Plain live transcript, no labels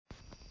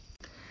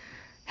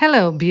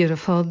Hello,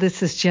 beautiful.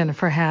 This is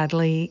Jennifer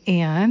Hadley,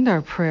 and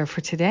our prayer for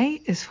today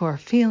is for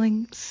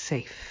feeling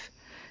safe.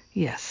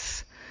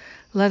 Yes,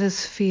 let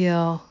us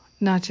feel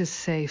not just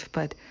safe,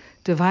 but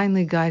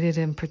divinely guided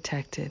and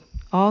protected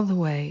all the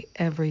way,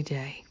 every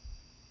day.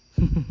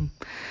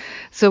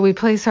 So we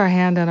place our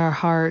hand on our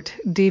heart,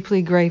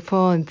 deeply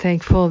grateful and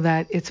thankful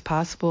that it's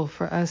possible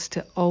for us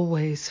to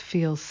always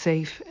feel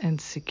safe and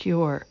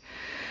secure.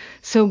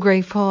 So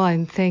grateful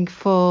and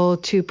thankful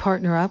to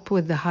partner up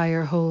with the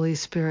higher Holy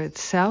Spirit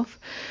self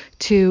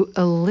to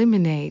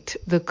eliminate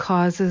the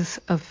causes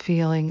of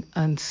feeling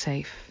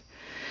unsafe.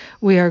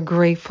 We are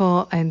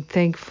grateful and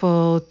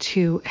thankful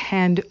to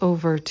hand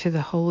over to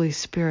the Holy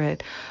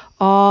Spirit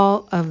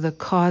all of the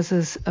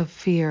causes of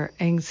fear,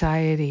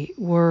 anxiety,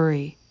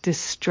 worry,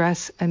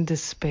 distress, and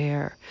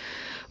despair.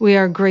 We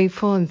are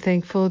grateful and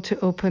thankful to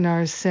open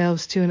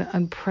ourselves to an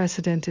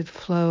unprecedented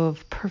flow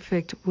of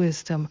perfect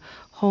wisdom,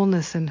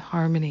 wholeness and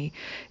harmony,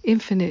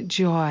 infinite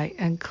joy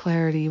and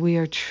clarity. We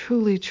are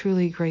truly,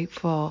 truly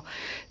grateful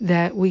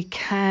that we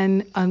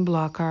can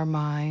unblock our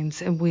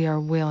minds, and we are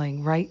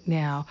willing right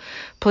now,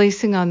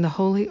 placing on the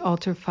holy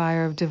altar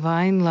fire of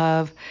divine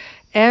love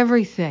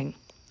everything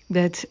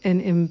that's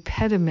an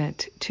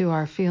impediment to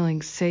our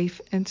feeling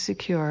safe and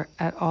secure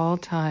at all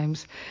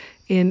times,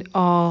 in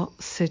all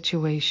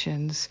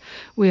situations.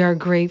 We are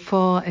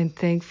grateful and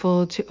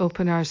thankful to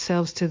open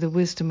ourselves to the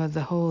wisdom of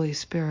the Holy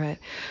Spirit.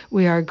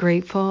 We are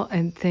grateful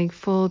and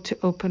thankful to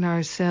open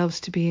ourselves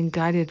to being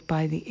guided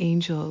by the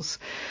angels,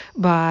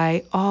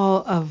 by all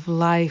of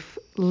life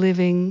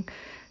living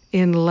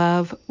in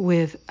love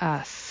with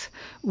us.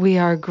 We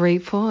are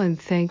grateful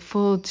and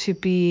thankful to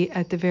be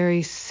at the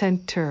very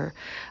center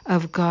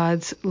of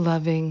God's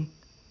loving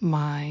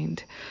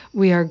mind.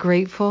 We are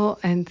grateful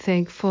and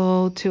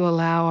thankful to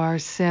allow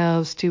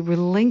ourselves to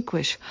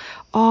relinquish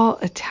all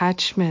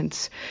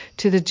attachments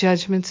to the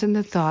judgments and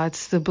the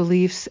thoughts, the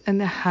beliefs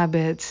and the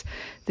habits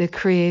that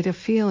create a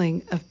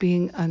feeling of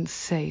being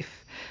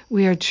unsafe.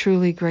 We are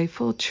truly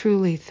grateful,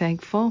 truly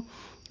thankful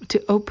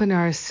to open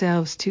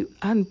ourselves to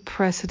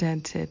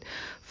unprecedented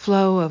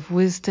flow of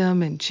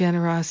wisdom and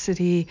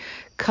generosity,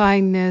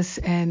 kindness,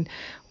 and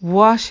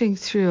washing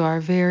through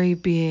our very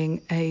being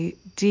a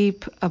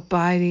deep,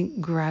 abiding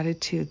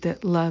gratitude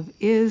that love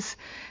is,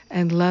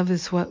 and love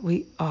is what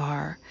we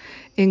are.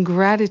 In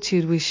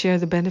gratitude, we share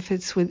the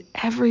benefits with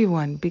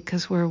everyone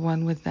because we're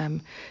one with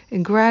them.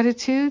 In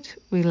gratitude,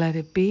 we let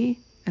it be,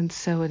 and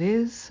so it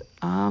is.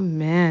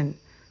 Amen.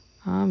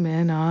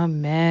 Amen.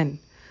 Amen.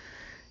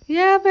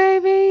 Yeah,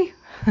 baby.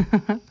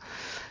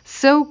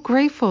 So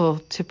grateful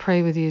to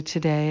pray with you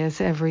today, as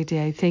every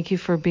day. Thank you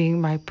for being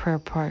my prayer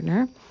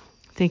partner.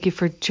 Thank you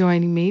for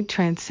joining me,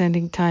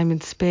 transcending time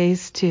and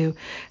space, to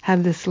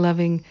have this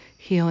loving,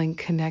 healing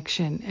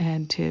connection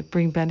and to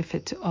bring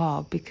benefit to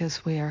all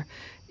because we are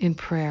in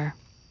prayer.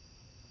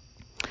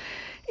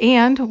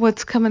 And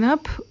what's coming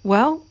up?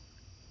 Well,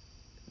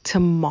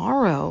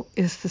 tomorrow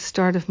is the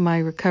start of my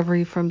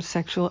recovery from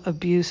sexual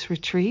abuse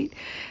retreat.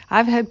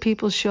 I've had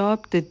people show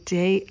up the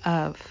day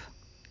of,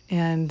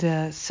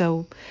 and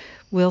so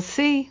we'll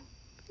see.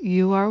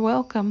 You are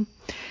welcome.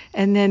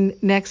 And then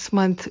next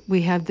month,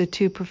 we have the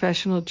 2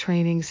 professional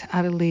trainings,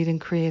 How to Lead and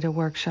Create a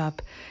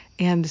Workshop,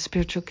 and the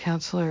Spiritual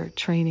Counselor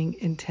Training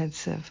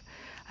Intensive.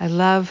 I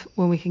love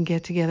when we can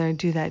get together and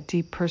do that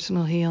deep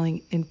personal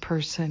healing in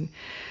person.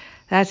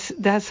 That's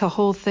the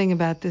whole thing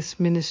about this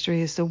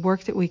ministry, is the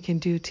work that we can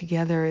do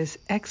together is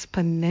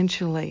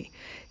exponentially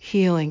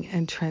healing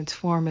and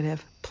transformative.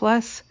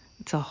 Plus,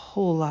 it's a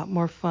whole lot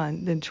more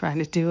fun than trying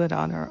to do it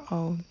on our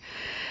own.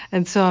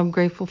 And so I'm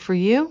grateful for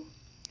you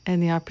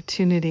and the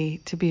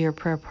opportunity to be your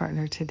prayer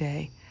partner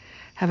today.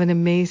 Have an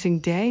amazing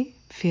day,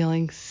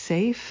 feeling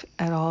safe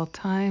at all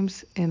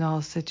times, in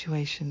all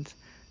situations.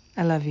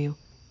 I love you.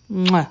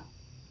 Mwah.